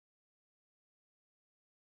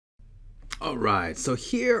Alright, so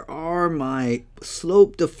here are my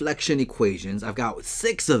slope deflection equations. I've got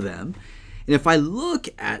 6 of them. And if I look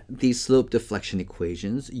at these slope deflection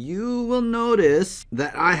equations, you will notice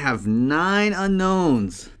that I have 9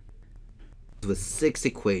 unknowns with 6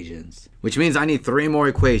 equations, which means I need 3 more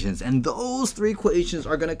equations. And those 3 equations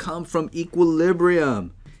are going to come from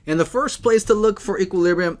equilibrium. And the first place to look for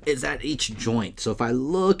equilibrium is at each joint. So if I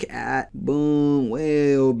look at, boom,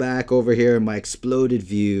 way back over here in my exploded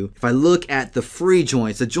view, if I look at the free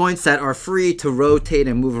joints, the joints that are free to rotate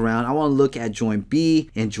and move around, I want to look at joint B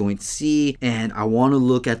and joint C, and I want to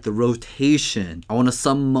look at the rotation. I want to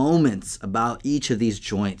sum moments about each of these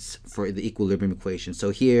joints for the equilibrium equation. So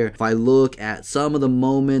here, if I look at some of the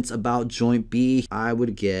moments about joint B, I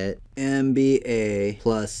would get MBA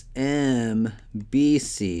plus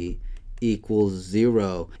MBC equals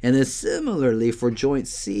 0. And then similarly for joint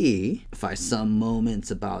C, if I sum moments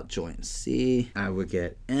about joint C, I would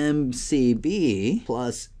get MCB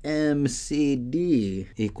plus MCD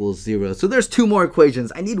equals 0. So there's 2 more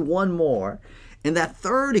equations. I need 1 more. And that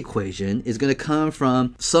third equation is going to come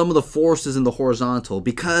from some of the forces in the horizontal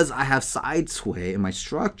because I have sidesway in my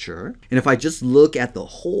structure. And if I just look at the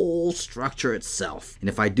whole structure itself, and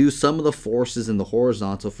if I do some of the forces in the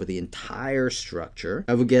horizontal for the entire structure,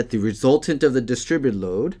 I would get the resultant of the distributed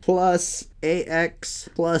load plus AX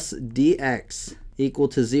plus DX equal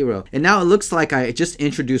to 0. And now it looks like I just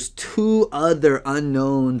introduced 2 other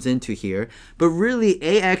unknowns into here, but really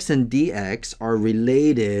AX and DX are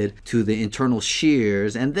related to the internal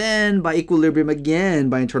shears, and then by equilibrium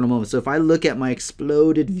again by internal moments. So if I look at my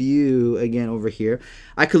exploded view again over here,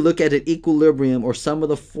 I could look at an equilibrium or some of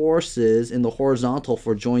the forces in the horizontal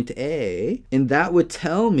for joint A, and that would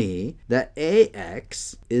tell me that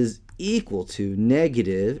AX is equal to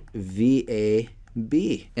negative VA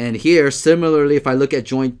B. And here, similarly, if I look at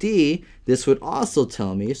joint D, this would also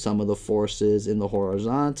tell me some of the forces in the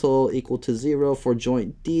horizontal equal to 0 for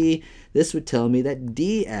joint D. This would tell me that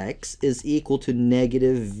dx is equal to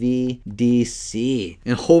negative VDC.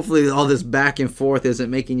 And hopefully all this back and forth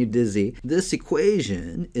isn't making you dizzy. This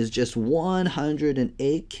equation is just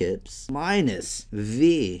 108 kips minus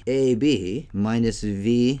VAB minus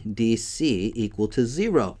VDC equal to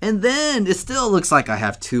 0. And then it still looks like I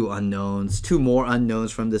have 2 unknowns, 2 more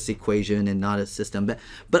unknowns from this equation and not a system.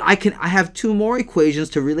 But I have 2 more equations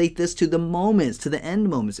to relate this to the moments, to the end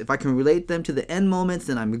moments. If I can relate them to the end moments,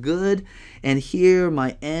 then I'm good. And here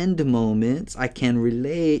my end moments I can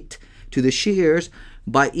relate to the shears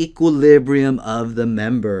by equilibrium of the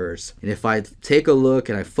members. And if I take a look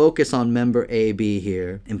and I focus on member AB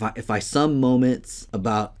here, if I sum moments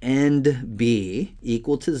about end B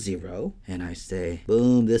equal to 0, and I say,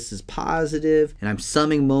 boom, this is positive, and I'm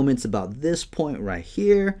summing moments about this point right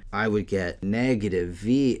here, I would get negative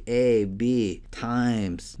VAB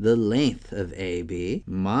times the length of AB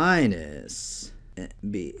minus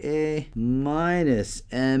BA minus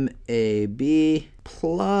MAB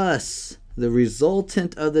plus the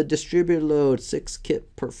resultant of the distributed load, 6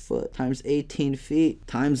 kip per foot times 18 feet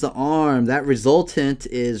times the arm. That resultant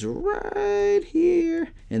is right here.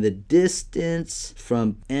 And the distance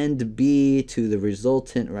from end B to the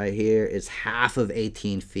resultant right here is half of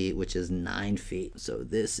 18 feet, which is 9 feet. So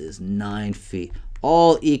this is 9 feet.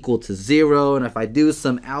 All equal to 0. And if I do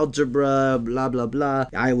some algebra, blah, blah, blah,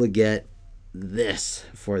 I would get this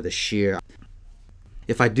for the shear.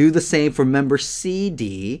 If I do the same for member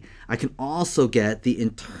CD, I can also get the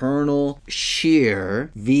internal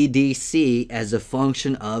shear VDC as a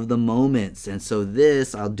function of the moments. And so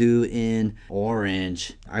this I'll do in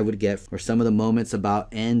orange. I would get for some of the moments about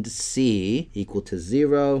end C equal to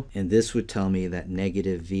 0. And this would tell me that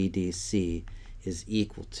negative VDC is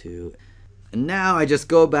equal to. And now I just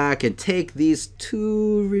go back and take these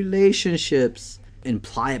 2 relationships and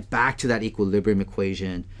apply it back to that equilibrium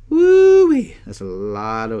equation. Woo-wee! That's a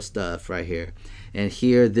lot of stuff right here. And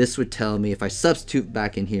here, this would tell me, if I substitute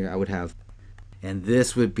back in here, I would have, and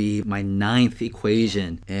this would be my 9th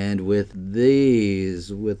equation. And with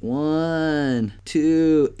these, with 1,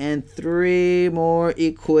 2, and 3 more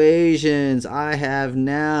equations, I have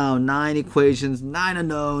now 9 equations, 9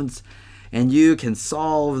 unknowns. And you can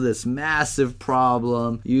solve this massive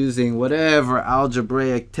problem using whatever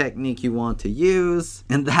algebraic technique you want to use.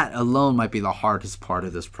 And that alone might be the hardest part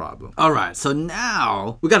of this problem. All right, so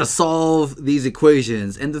now we got to solve these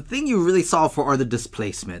equations. And the thing you really solve for are the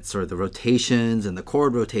displacements, or the rotations and the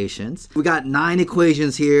chord rotations. We got 9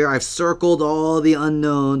 equations here. I've circled all the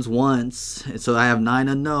unknowns once. And so I have 9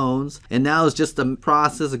 unknowns. And now it's just the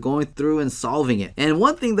process of going through and solving it. And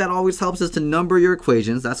one thing that always helps is to number your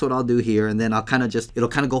equations. That's what I'll do here. here, and then I'll kind of just, it'll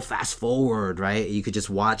kind of go fast forward, right? You could just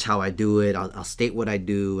watch how I do it. I'll state what I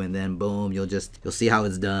do, and then boom, you'll see how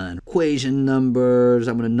it's done. Equation numbers,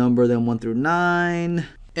 I'm gonna number them 1 through 9.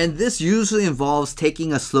 And this usually involves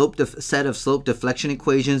taking a set of slope deflection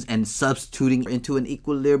equations and substituting into an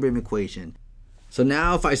equilibrium equation. So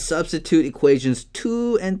now if I substitute equations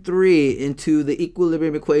 2 and 3 into the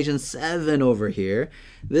equilibrium equation 7 over here,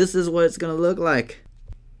 this is what it's going to look like.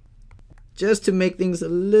 Just to make things a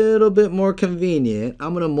little bit more convenient,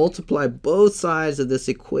 I'm going to multiply both sides of this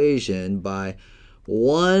equation by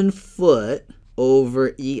 1 foot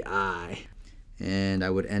over EI. And I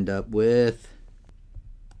would end up with...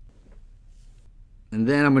 And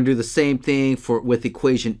then I'm going to do the same thing with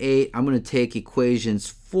equation 8. I'm going to take equations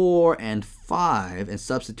 4 and 5 and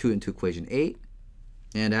substitute into equation 8.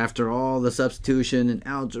 And after all the substitution and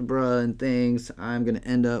algebra and things, I'm going to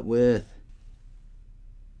end up with...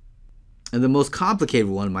 And the most complicated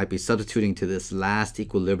one might be substituting to this last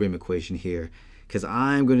equilibrium equation here, because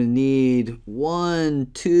I'm going to need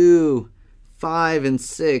 1, 2, 5, and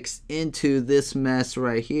 6 into this mess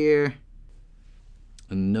right here.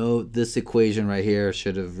 And note this equation right here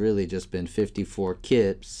should have really just been 54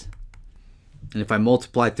 kips. And if I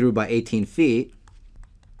multiply through by 18 feet,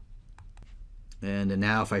 and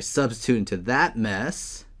now if I substitute into that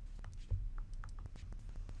mess,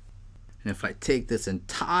 and if I take this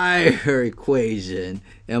entire equation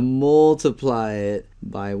and multiply it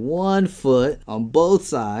by 1 foot on both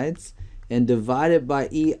sides and divide it by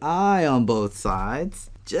EI on both sides,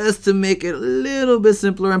 just to make it a little bit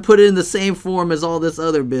simpler and put it in the same form as all this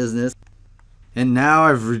other business. And now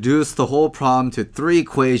I've reduced the whole problem to 3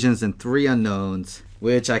 equations and 3 unknowns,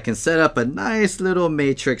 which I can set up a nice little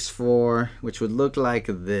matrix for, which would look like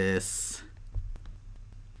this.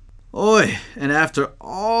 Oi! And after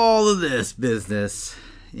all of this business,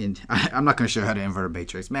 I'm not going to show you how to invert a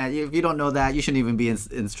matrix. Man, if you don't know that, you shouldn't even be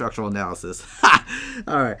in structural analysis.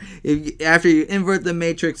 Alright, after you invert the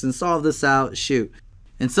matrix and solve this out, shoot.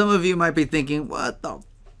 And some of you might be thinking, what the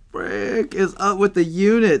frick is up with the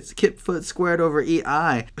units? Kip foot squared over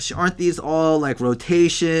EI. Aren't these all like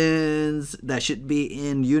rotations that should be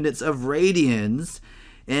in units of radians?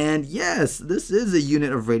 And yes, this is a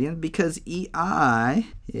unit of radian because EI,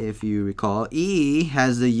 if you recall, E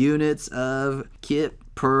has the units of kip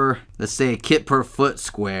per, let's say kip per foot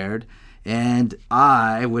squared. And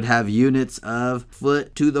I would have units of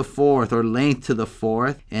foot to the 4th or length to the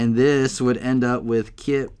 4th. And this would end up with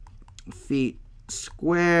kip feet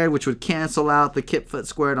squared, which would cancel out the kip foot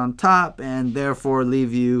squared on top and therefore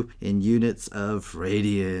leave you in units of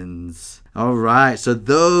radians. Alright, so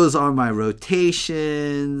those are my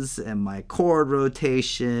rotations and my chord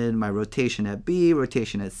rotation, my rotation at B,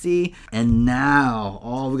 rotation at C. And now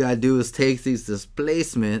all we gotta do is take these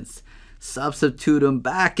displacements, substitute them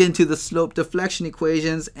back into the slope deflection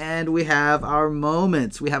equations, and we have our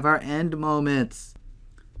moments. We have our end moments.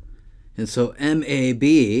 And so MAB,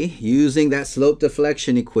 using that slope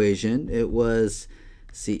deflection equation, it was,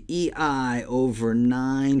 see, EI over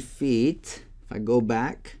 9 feet. If I go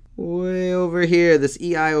back, way over here, this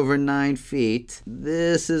EI over 9 feet,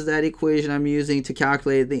 this is that equation I'm using to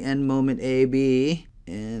calculate the end moment AB.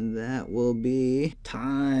 And that will be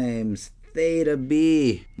times theta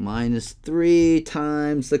B minus 3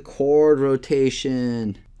 times the chord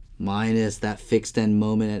rotation minus that fixed end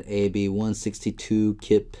moment at AB, 162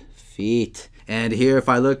 kip feet. And here, if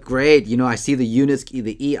I look great, you know, I see the units,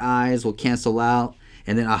 the EIs will cancel out,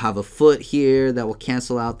 and then I'll have a foot here that will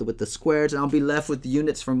cancel out with the squares, and I'll be left with the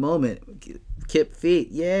units for moment, kip feet,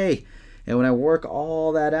 yay. And when I work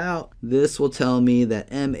all that out, this will tell me that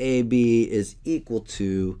MAB is equal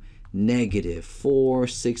to negative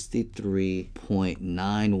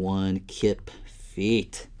 463.91 kip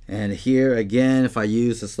feet. And here again, if I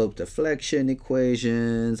use the slope deflection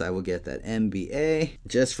equations, I will get that MBA.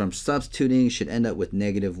 Just from substituting, should end up with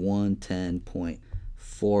negative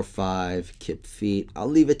 110.45 kip feet. I'll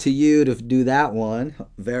leave it to you to do that one.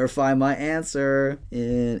 Verify my answer.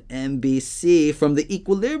 In MBC from the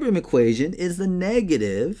equilibrium equation is the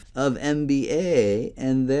negative of MBA,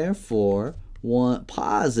 and therefore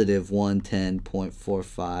positive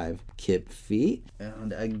 110.45 kip feet.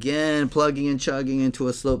 And again, plugging and chugging into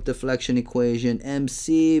a slope deflection equation,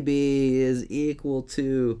 MCB is equal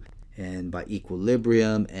to, and by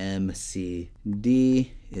equilibrium,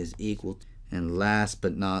 MCD is equal to, and last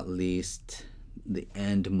but not least, the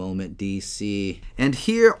end moment DC. And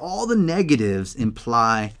here all the negatives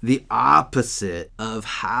imply the opposite of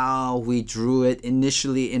how we drew it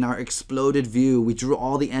initially in our exploded view. We drew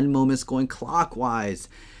all the end moments going clockwise.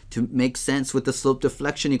 to make sense with the slope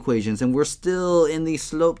deflection equations. And we're still in the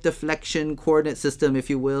slope deflection coordinate system, if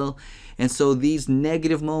you will. And so these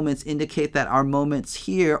negative moments indicate that our moments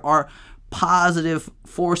here are positive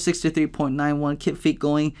 463.91 kip feet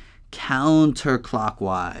going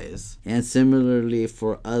counterclockwise. And similarly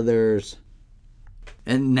for others.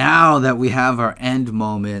 And now that we have our end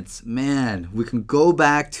moments, man, we can go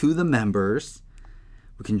back to the members.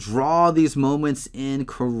 We can draw these moments in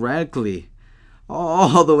correctly.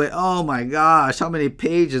 All the way, oh my gosh, how many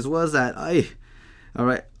pages was that? All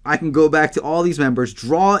right, I can go back to all these members,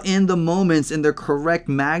 draw in the moments in their correct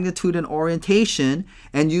magnitude and orientation,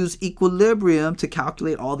 and use equilibrium to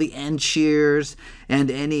calculate all the end shears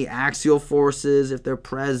and any axial forces if they're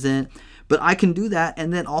present. But I can do that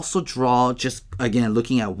and then also draw, just again,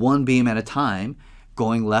 looking at one beam at a time,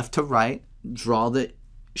 going left to right, draw the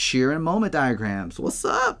shear and moment diagrams. What's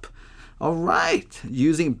up? All right,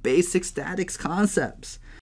 using basic statics concepts.